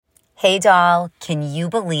Hey doll, can you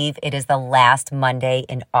believe it is the last Monday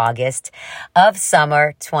in August of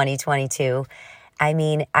summer 2022? I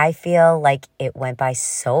mean, I feel like it went by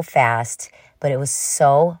so fast, but it was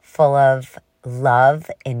so full of love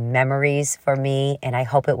and memories for me, and I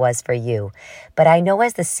hope it was for you. But I know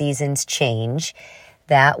as the seasons change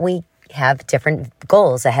that we have different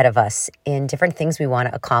goals ahead of us and different things we want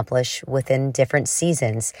to accomplish within different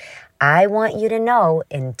seasons. I want you to know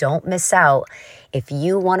and don't miss out. If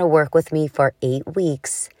you want to work with me for 8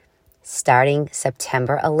 weeks, starting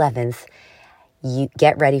September 11th, you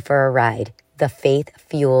get ready for a ride, the Faith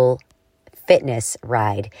Fuel Fitness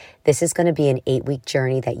Ride. This is going to be an 8-week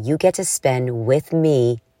journey that you get to spend with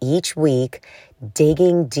me each week,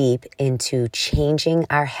 digging deep into changing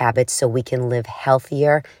our habits so we can live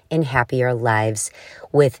healthier and happier lives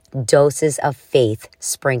with doses of faith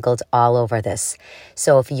sprinkled all over this.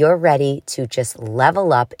 So if you're ready to just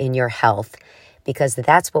level up in your health, because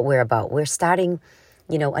that's what we're about. We're starting,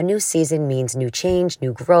 a new season means new change,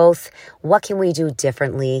 new growth. What can we do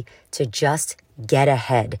differently to just get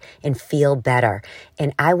ahead and feel better?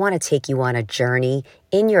 And I want to take you on a journey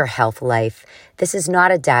in your health life. This is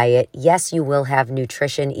not a diet. Yes, you will have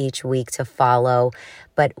nutrition each week to follow,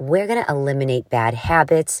 but we're going to eliminate bad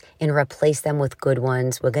habits and replace them with good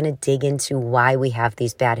ones. We're going to dig into why we have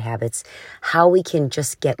these bad habits, how we can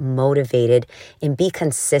just get motivated and be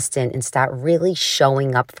consistent and start really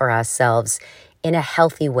showing up for ourselves in a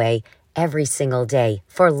healthy way every single day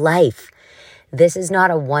for life. This is not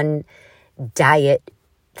a one diet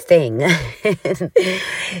thing.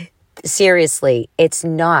 Seriously, it's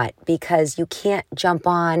not, because you can't jump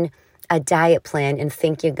on a diet plan and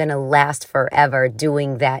think you're going to last forever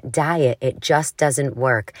doing that diet. It just doesn't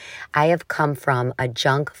work. I have come from a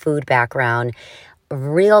junk food background,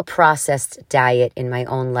 real processed diet in my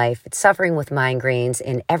own life, suffering with migraines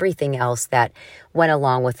and everything else that went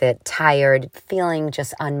along with it, tired, feeling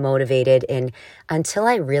just unmotivated. And until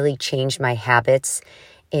I really changed my habits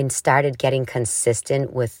and started getting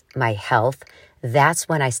consistent with my health, that's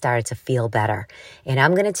when I started to feel better. And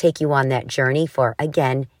I'm going to take you on that journey for,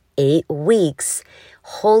 again, 8 weeks,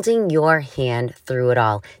 holding your hand through it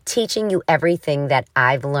all, teaching you everything that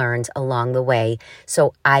I've learned along the way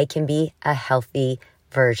so I can be a healthy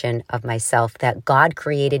version of myself that God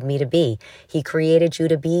created me to be. He created you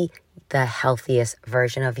to be the healthiest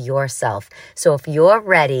version of yourself. So if you're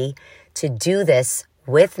ready to do this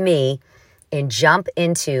with me and jump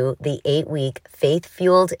into the 8-week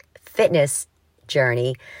faith-fueled fitness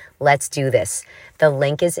journey, let's do this. The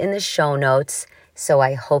link is in the show notes, so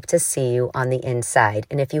I hope to see you on the inside.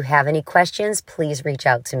 And if you have any questions, please reach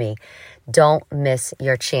out to me. Don't miss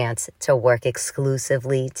your chance to work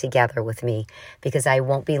exclusively together with me, because I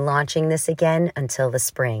won't be launching this again until the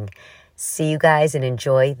spring. See you guys and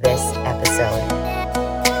enjoy this episode.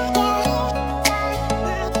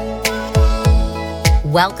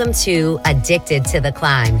 Welcome to Addicted to the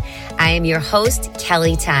Climb. I am your host,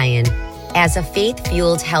 Kelly Tyan. As a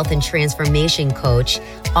faith-fueled health and transformation coach,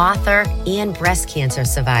 author, and breast cancer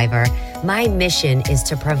survivor, my mission is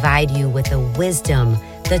to provide you with the wisdom,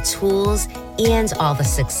 the tools, and all the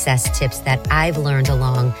success tips that I've learned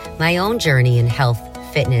along my own journey in health,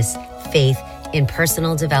 fitness, faith, and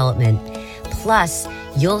personal development. Plus,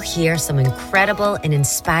 you'll hear some incredible and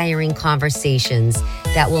inspiring conversations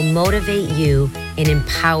that will motivate you and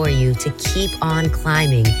empower you to keep on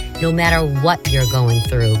climbing no matter what you're going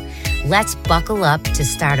through. Let's buckle up to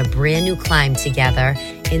start a brand new climb together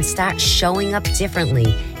and start showing up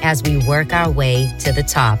differently as we work our way to the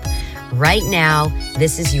top. Right now,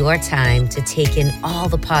 this is your time to take in all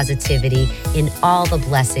the positivity and all the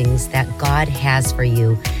blessings that God has for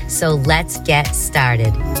you. So let's get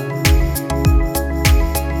started.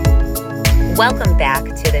 Welcome back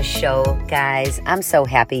to the show, guys. I'm so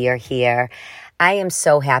happy you're here. I am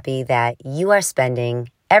so happy that you are spending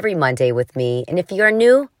every Monday with me. And if you're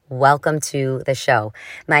new, welcome to the show.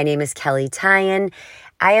 My name is Kelly Tyan.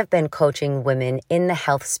 I have been coaching women in the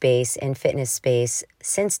health space and fitness space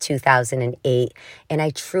since 2008, and I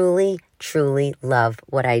truly, truly love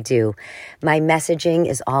what I do. My messaging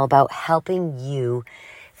is all about helping you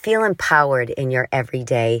feel empowered in your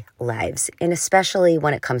everyday lives, and especially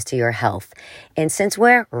when it comes to your health. And since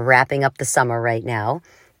we're wrapping up the summer right now,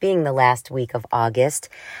 being the last week of August,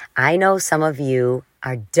 I know some of you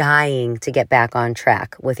are dying to get back on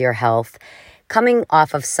track with your health, coming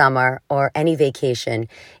off of summer or any vacation.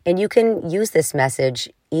 And you can use this message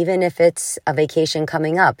even if it's a vacation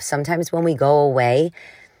coming up. Sometimes when we go away,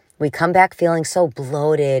 we come back feeling so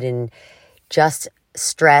bloated and just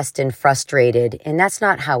stressed and frustrated, and that's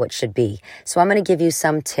not how it should be. So I'm going to give you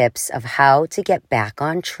some tips of how to get back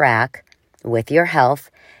on track with your health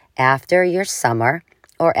after your summer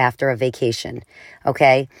or after a vacation,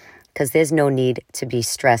 okay? Because there's no need to be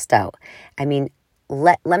stressed out. I mean,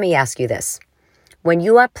 let me ask you this. When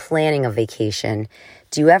you are planning a vacation,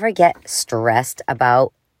 do you ever get stressed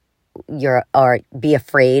about or be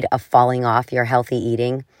afraid of falling off your healthy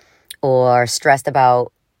eating, or stressed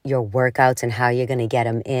about your workouts and how you're going to get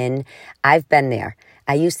them in? I've been there.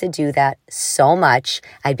 I used to do that so much.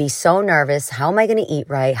 I'd be so nervous. How am I going to eat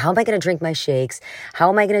right? How am I going to drink my shakes? How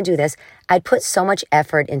am I going to do this? I'd put so much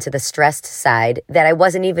effort into the stressed side that I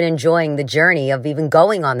wasn't even enjoying the journey of even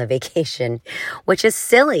going on the vacation, which is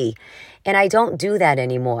silly. And I don't do that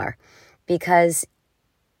anymore, because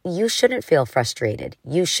you shouldn't feel frustrated.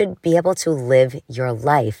 You should be able to live your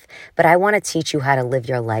life. But I want to teach you how to live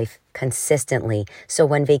your life consistently, so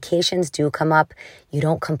when vacations do come up, you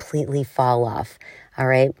don't completely fall off. All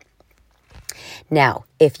right? Now,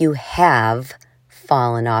 if you have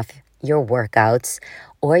fallen off your workouts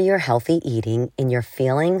or your healthy eating and you're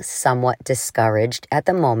feeling somewhat discouraged at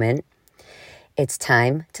the moment, it's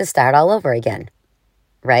time to start all over again,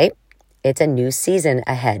 right? It's a new season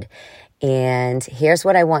ahead. And here's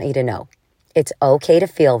what I want you to know. It's okay to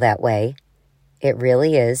feel that way. It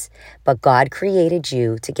really is. But God created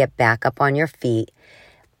you to get back up on your feet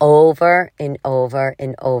over and over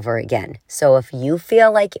and over again. So if you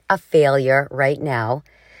feel like a failure right now,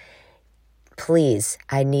 please,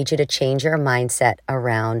 I need you to change your mindset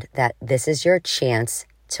around that this is your chance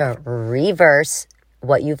to reverse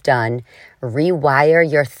what you've done, rewire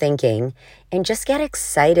your thinking, and just get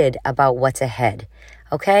excited about what's ahead,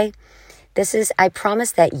 okay? I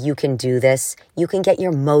promise that you can do this. You can get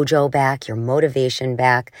your mojo back, your motivation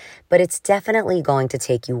back, but it's definitely going to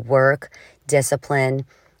take you work, discipline,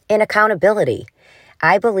 and accountability.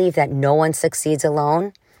 I believe that no one succeeds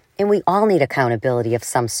alone, and we all need accountability of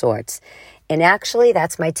some sorts. And actually,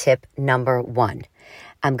 that's my tip number 1.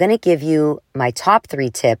 I'm going to give you my top 3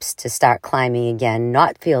 tips to start climbing again,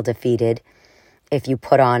 not feel defeated if you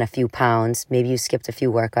put on a few pounds, maybe you skipped a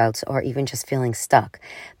few workouts, or even just feeling stuck.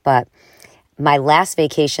 But my last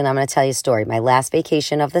vacation, I'm going to tell you a story. My last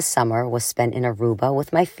vacation of the summer was spent in Aruba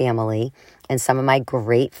with my family and some of my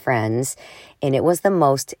great friends, and it was the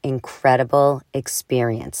most incredible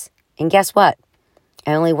experience. And guess what?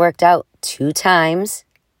 I only worked out 2 times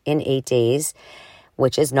in 8 days,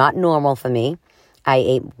 which is not normal for me. I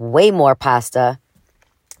ate way more pasta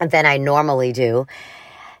than I normally do,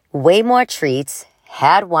 way more treats,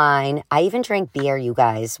 had wine. I even drank beer, you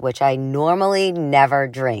guys, which I normally never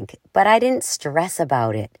drink, but I didn't stress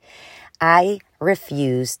about it. I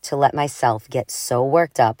refused to let myself get so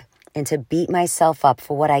worked up and to beat myself up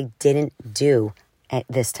for what I didn't do at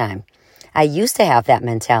this time. I used to have that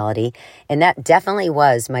mentality, and that definitely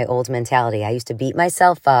was my old mentality. I used to beat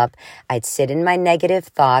myself up. I'd sit in my negative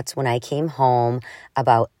thoughts when I came home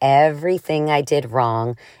about everything I did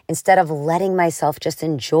wrong, instead of letting myself just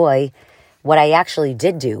enjoy what I actually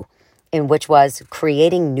did do, and which was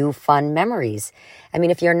creating new fun memories. I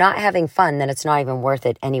mean, if you're not having fun, then it's not even worth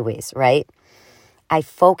it anyways, right? I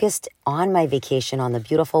focused on my vacation, on the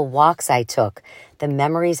beautiful walks I took, the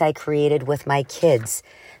memories I created with my kids,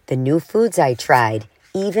 the new foods I tried,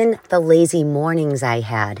 even the lazy mornings I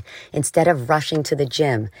had instead of rushing to the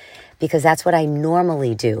gym, because that's what I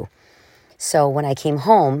normally do. So when I came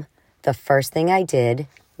home, the first thing I did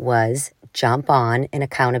was jump on an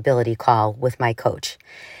accountability call with my coach.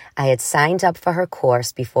 I had signed up for her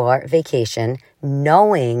course before vacation,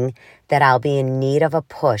 knowing that I'll be in need of a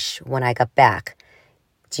push when I got back.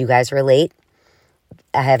 Do you guys relate?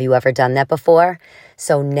 Have you ever done that before?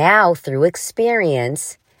 So now, through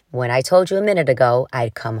experience, when I told you a minute ago,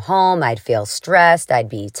 I'd come home, I'd feel stressed, I'd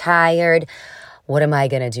be tired. What am I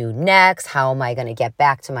going to do next? How am I going to get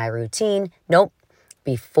back to my routine? Nope.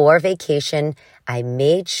 Before vacation, I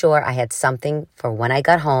made sure I had something for when I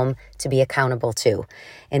got home to be accountable to.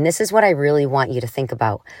 And this is what I really want you to think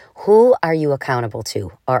about. Who are you accountable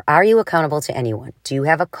to? Or are you accountable to anyone? Do you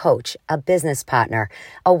have a coach, a business partner,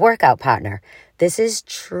 a workout partner? This is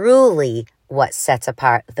truly what sets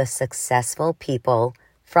apart the successful people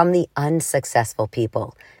from the unsuccessful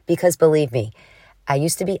people. Because believe me, I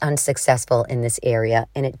used to be unsuccessful in this area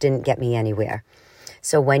and it didn't get me anywhere.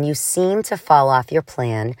 So when you seem to fall off your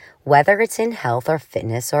plan, whether it's in health or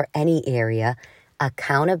fitness or any area,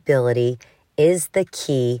 accountability is the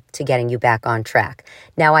key to getting you back on track.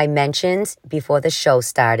 Now, I mentioned before the show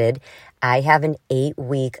started, I have an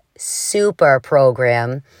 8-week super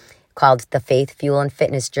program called the Faith, Fuel, and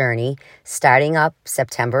Fitness Journey, starting up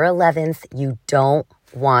September 11th. You don't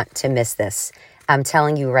want to miss this. I'm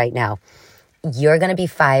telling you right now, you're going to be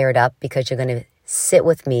fired up because you're going to sit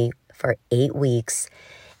with me for 8 weeks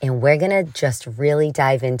And we're going to just really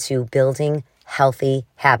dive into building healthy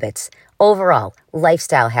habits, overall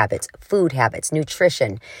lifestyle habits, food habits,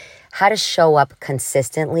 nutrition, how to show up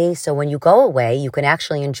consistently. So when you go away, you can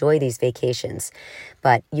actually enjoy these vacations.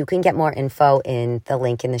 But you can get more info in the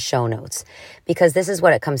link in the show notes, because this is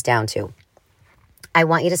what it comes down to. I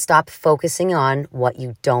want you to stop focusing on what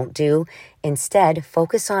you don't do. Instead,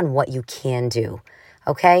 focus on what you can do.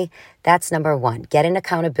 Okay? That's number one. Get an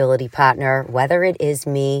accountability partner, whether it is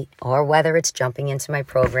me or whether it's jumping into my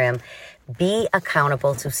program. Be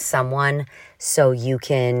accountable to someone so you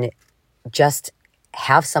can just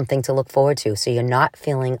have something to look forward to, so you're not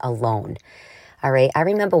feeling alone. All right? I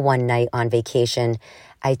remember one night on vacation,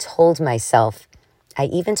 I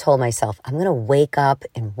even told myself, I'm going to wake up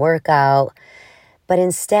and work out. But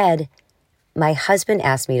instead, my husband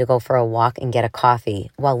asked me to go for a walk and get a coffee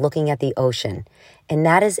while looking at the ocean. And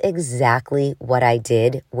that is exactly what I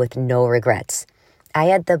did with no regrets. I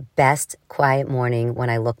had the best quiet morning when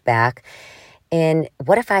I look back. And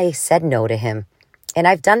what if I said no to him? And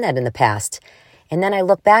I've done that in the past. And then I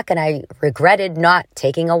look back and I regretted not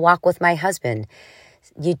taking a walk with my husband.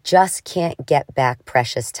 You just can't get back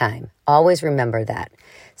precious time. Always remember that.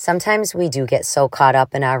 Sometimes we do get so caught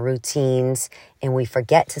up in our routines and we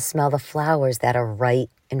forget to smell the flowers that are right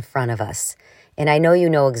in front of us. And I know you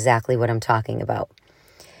know exactly what I'm talking about.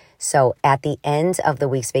 So at the end of the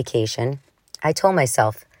week's vacation, I told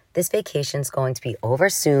myself, this vacation's going to be over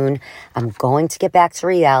soon. I'm going to get back to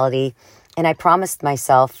reality. And I promised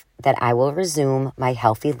myself that I will resume my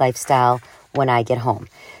healthy lifestyle when I get home.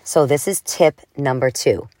 So this is tip number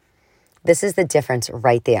 2. This is the difference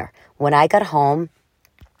right there. When I got home,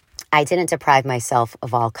 I didn't deprive myself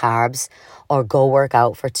of all carbs or go work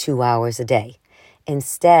out for 2 hours a day.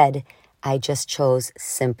 Instead, I just chose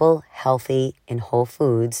simple, healthy, and whole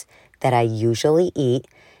foods that I usually eat,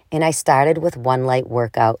 and I started with one light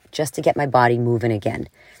workout just to get my body moving again.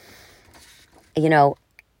 You know,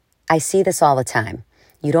 I see this all the time.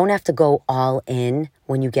 You don't have to go all in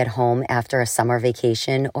when you get home after a summer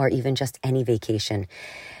vacation or even just any vacation.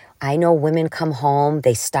 I know women come home,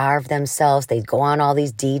 they starve themselves, they go on all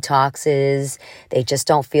these detoxes, they just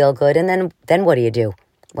don't feel good. And then what do you do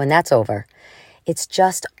when that's over? It's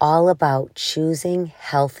just all about choosing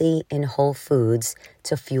healthy and whole foods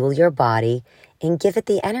to fuel your body and give it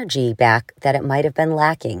the energy back that it might have been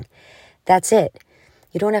lacking. That's it.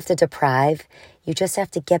 You don't have to deprive. You just have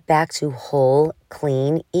to get back to whole,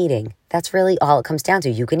 clean eating. That's really all it comes down to.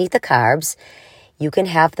 You can eat the carbs, you can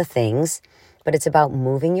have the things, but it's about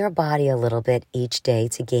moving your body a little bit each day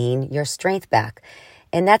to gain your strength back.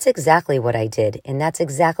 And that's exactly what I did. And that's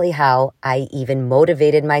exactly how I even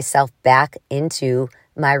motivated myself back into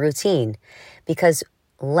my routine. Because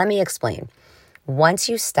let me explain. Once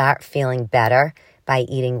you start feeling better by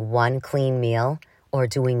eating one clean meal or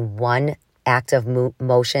doing one act of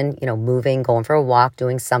motion, moving, going for a walk,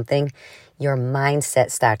 doing something, your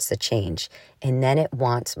mindset starts to change. And then it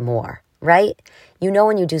wants more, right?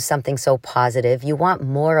 When you do something so positive, you want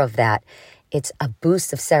more of that. It's a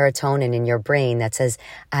boost of serotonin in your brain that says,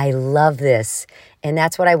 I love this. And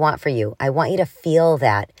that's what I want for you. I want you to feel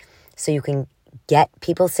that so you can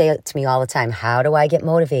people say it to me all the time, how do I get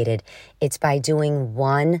motivated? It's by doing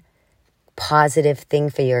one positive thing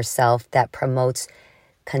for yourself that promotes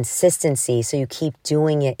consistency. So you keep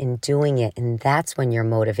doing it. And that's when you're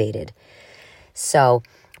motivated. So,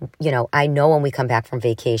 I know when we come back from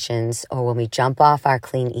vacations or when we jump off our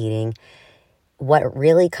clean eating, what it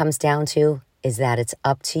really comes down to is that it's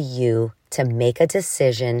up to you to make a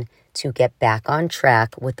decision to get back on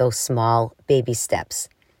track with those small baby steps.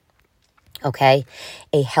 Okay?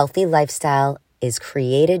 A healthy lifestyle is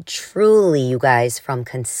created truly, you guys, from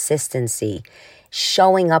consistency,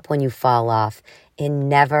 showing up when you fall off, and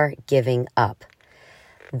never giving up.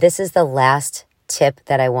 This is the last tip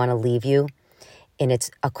that I want to leave you, and it's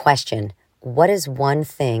a question. What is one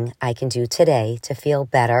thing I can do today to feel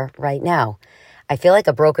better right now? I feel like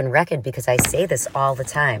a broken record because I say this all the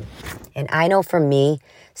time. And I know for me,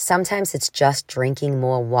 sometimes it's just drinking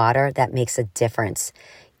more water that makes a difference.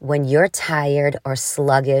 When you're tired or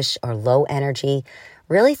sluggish or low energy,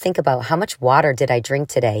 really think about how much water did I drink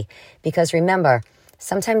today? Because remember,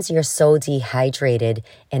 sometimes you're so dehydrated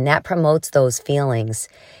and that promotes those feelings.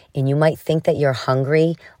 And you might think that you're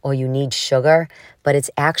hungry or you need sugar, but it's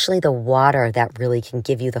actually the water that really can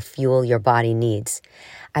give you the fuel your body needs.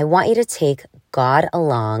 I want you to take God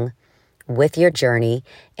along with your journey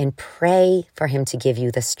and pray for him to give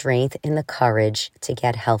you the strength and the courage to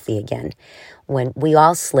get healthy again. When we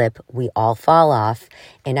all slip, we all fall off.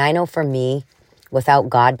 And I know for me, without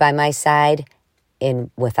God by my side and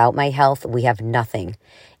without my health, we have nothing.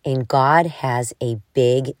 And God has a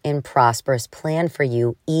big and prosperous plan for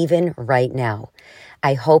you even right now.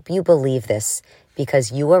 I hope you believe this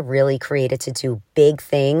because you were really created to do big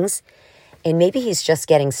things. And maybe he's just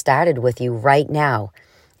getting started with you right now.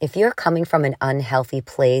 If you're coming from an unhealthy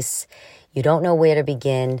place, you don't know where to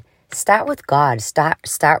begin, start with God.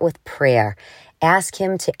 Start with prayer. Ask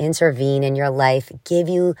him to intervene in your life, give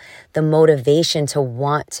you the motivation to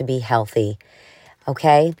want to be healthy.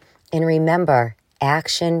 Okay? And remember,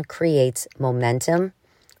 action creates momentum,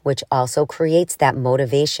 which also creates that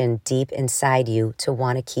motivation deep inside you to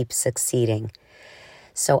want to keep succeeding.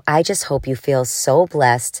 So I just hope you feel so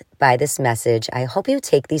blessed by this message. I hope you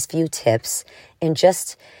take these few tips and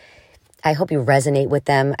I hope you resonate with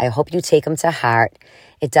them. I hope you take them to heart.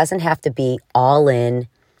 It doesn't have to be all in.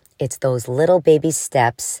 It's those little baby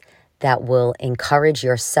steps that will encourage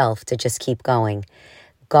yourself to just keep going.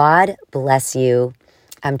 God bless you.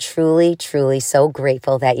 I'm truly, truly so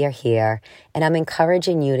grateful that you're here, and I'm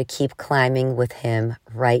encouraging you to keep climbing with him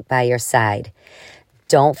right by your side.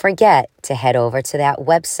 Don't forget to head over to that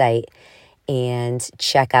website and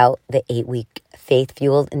check out the 8-week Faith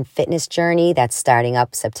Fueled and Fitness Journey that's starting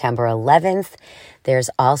up September 11th. There's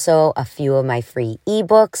also a few of my free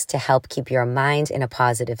ebooks to help keep your mind in a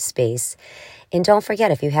positive space. And don't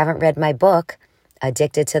forget, if you haven't read my book,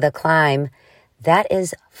 Addicted to the Climb, that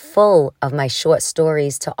is full of my short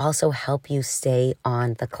stories to also help you stay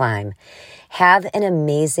on the climb. Have an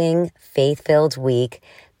amazing faith-filled week.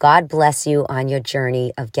 God bless you on your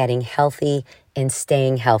journey of getting healthy and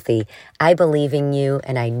staying healthy. I believe in you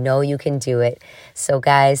and I know you can do it. So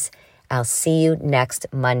guys, I'll see you next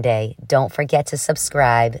Monday. Don't forget to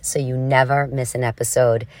subscribe so you never miss an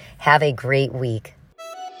episode. Have a great week.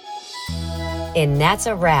 And that's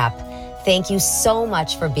a wrap. Thank you so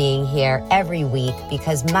much for being here every week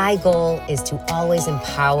because my goal is to always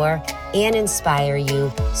empower and inspire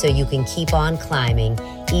you so you can keep on climbing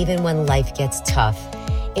even when life gets tough.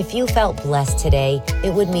 If you felt blessed today,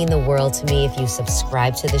 it would mean the world to me if you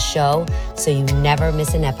subscribe to the show so you never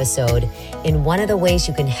miss an episode. And one of the ways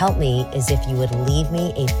you can help me is if you would leave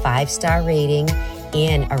me a 5-star rating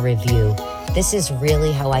and a review. This is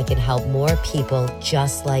really how I can help more people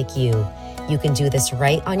just like you. You can do this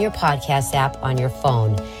right on your podcast app on your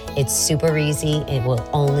phone. It's super easy. It will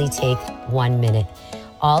only take 1 minute.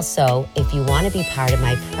 Also, if you want to be part of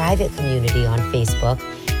my private community on Facebook,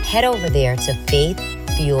 head over there to Faith,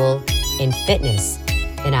 Fuel, and Fitness,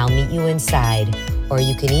 and I'll meet you inside. Or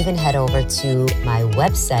you can even head over to my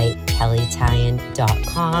website,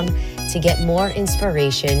 kellytyan.com, to get more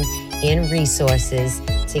inspiration and resources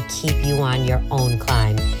to keep you on your own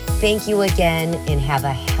climb. Thank you again, and have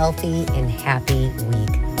a healthy and happy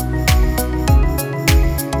week.